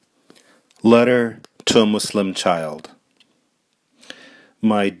Letter to a Muslim Child.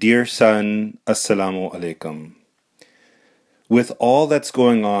 My dear son, Assalamu alaikum. With all that's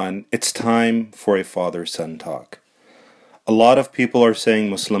going on, it's time for a father-son talk. A lot of people are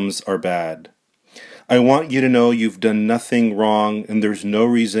saying Muslims are bad. I want you to know you've done nothing wrong and there's no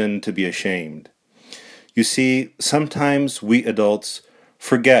reason to be ashamed. You see, sometimes we adults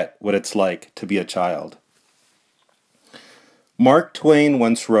forget what it's like to be a child. Mark Twain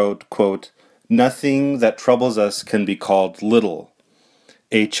once wrote, quote, "Nothing that troubles us can be called little.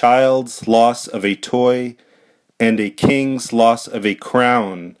 A child's loss of a toy and a king's loss of a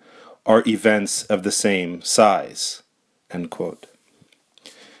crown are events of the same size." End quote.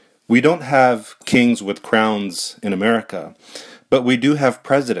 We don't have kings with crowns in America, but we do have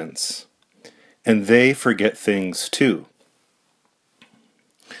presidents, and they forget things too.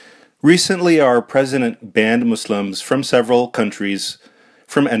 Recently, our president banned Muslims from several countries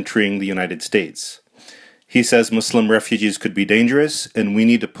from entering the United States. He says Muslim refugees could be dangerous, and we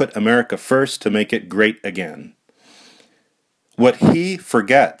need to put America first to make it great again. What he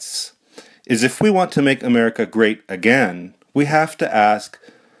forgets is if we want to make America great again, we have to ask,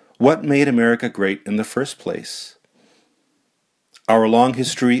 what made America great in the first place? Our long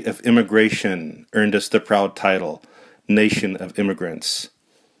history of immigration earned us the proud title, Nation of Immigrants.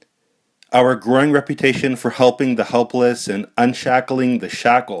 Our growing reputation for helping the helpless and unshackling the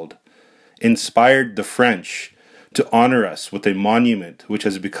shackled inspired the French to honor us with a monument which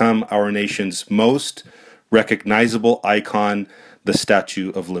has become our nation's most recognizable icon, the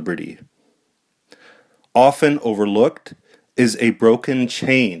Statue of Liberty. Often overlooked is a broken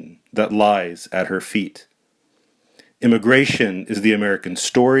chain that lies at her feet. Immigration is the American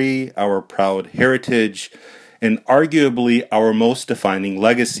story, our proud heritage, and arguably our most defining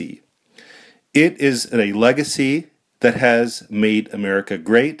legacy. It is a legacy that has made America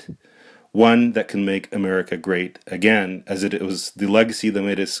great, one that can make America great again, as it was the legacy that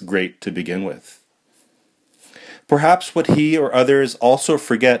made us great to begin with. Perhaps what he or others also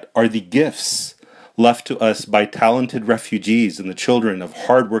forget are the gifts left to us by talented refugees and the children of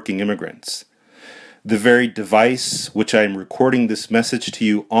hardworking immigrants. The very device which I am recording this message to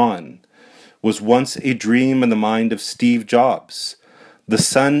you on was once a dream in the mind of Steve Jobs, the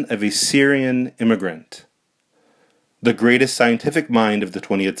son of a Syrian immigrant. The greatest scientific mind of the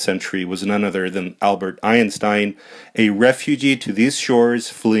 20th century was none other than Albert Einstein, a refugee to these shores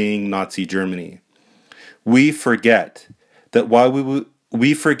fleeing Nazi Germany. We forget that while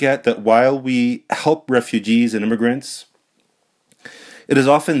we help refugees and immigrants, it is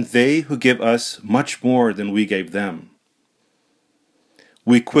often they who give us much more than we gave them.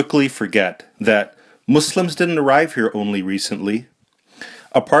 We quickly forget that Muslims didn't arrive here only recently.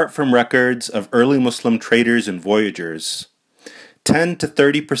 Apart from records of early Muslim traders and voyagers, 10 to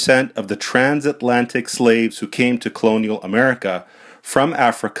 30% of the transatlantic slaves who came to colonial America from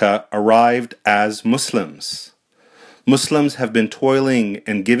Africa arrived as Muslims. Muslims have been toiling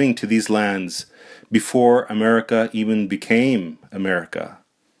and giving to these lands before America even became America.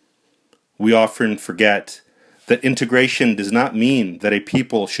 We often forget that integration does not mean that a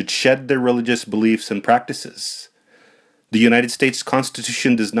people should shed their religious beliefs and practices. The United States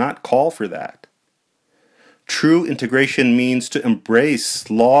Constitution does not call for that. True integration means to embrace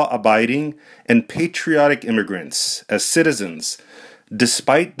law-abiding and patriotic immigrants as citizens,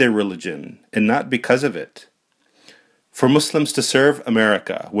 despite their religion and not because of it. For Muslims to serve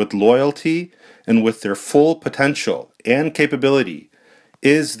America with loyalty and with their full potential and capability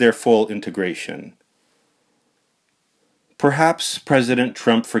is their full integration. Perhaps President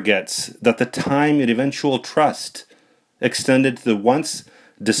Trump forgets that the time and eventual trust extended to the once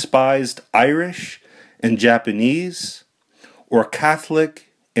despised Irish and Japanese, or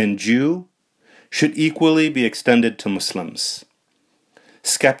Catholic and Jew, should equally be extended to Muslims.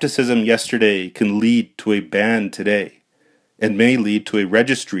 Skepticism yesterday can lead to a ban today, and may lead to a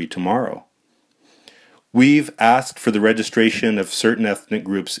registry tomorrow. We've asked for the registration of certain ethnic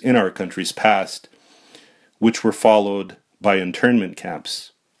groups in our country's past, which were followed by internment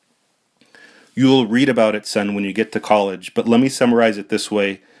camps. You'll read about it, son, when you get to college, but let me summarize it this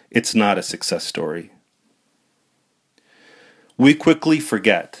way: it's not a success story. We quickly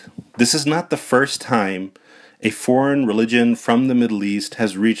forget this is not the first time a foreign religion from the Middle East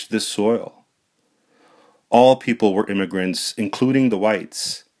has reached this soil. All people were immigrants, including the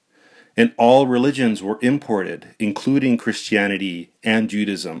whites, and all religions were imported, including Christianity and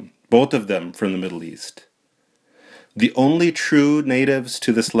Judaism, both of them from the Middle East. The only true natives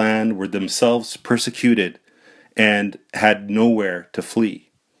to this land were themselves persecuted and had nowhere to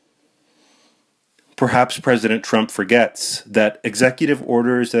flee. Perhaps President Trump forgets that executive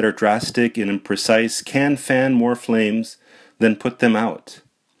orders that are drastic and imprecise can fan more flames than put them out.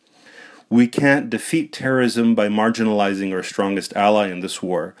 We can't defeat terrorism by marginalizing our strongest ally in this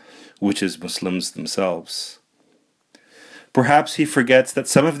war, which is Muslims themselves. Perhaps he forgets that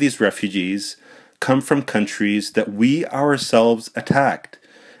some of these refugees come from countries that we ourselves attacked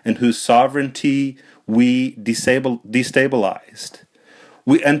and whose sovereignty we destabilized.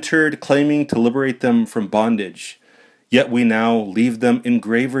 We entered claiming to liberate them from bondage, yet we now leave them in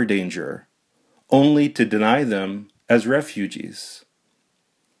graver danger, only to deny them as refugees.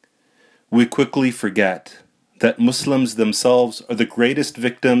 We quickly forget that Muslims themselves are the greatest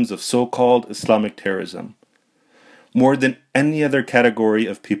victims of so-called Islamic terrorism, more than any other category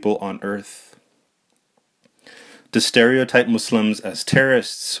of people on earth. To stereotype Muslims as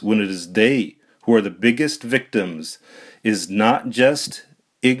terrorists when it is they who are the biggest victims is not just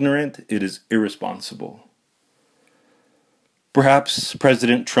ignorant, it is irresponsible. Perhaps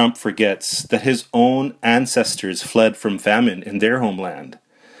President Trump forgets that his own ancestors fled from famine in their homeland.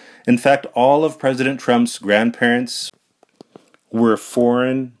 In fact, all of President Trump's grandparents were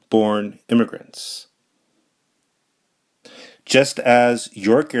foreign-born immigrants. Just as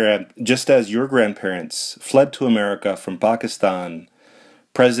your grandparents fled to America from Pakistan,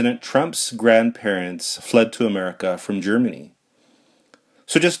 President Trump's grandparents fled to America from Germany.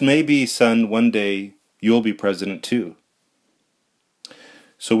 So just maybe, son, one day you'll be president too.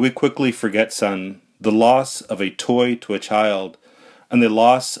 So we quickly forget, son, the loss of a toy to a child and the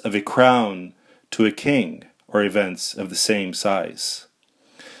loss of a crown to a king are events of the same size.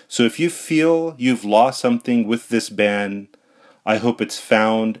 So if you feel you've lost something with this ban, I hope it's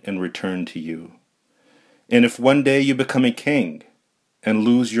found and returned to you. And if one day you become a king and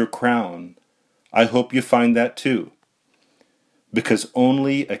lose your crown, I hope you find that too. Because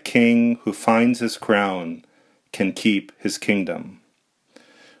only a king who finds his crown can keep his kingdom.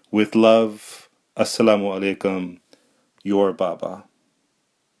 With love, Assalamu alaikum, your Baba.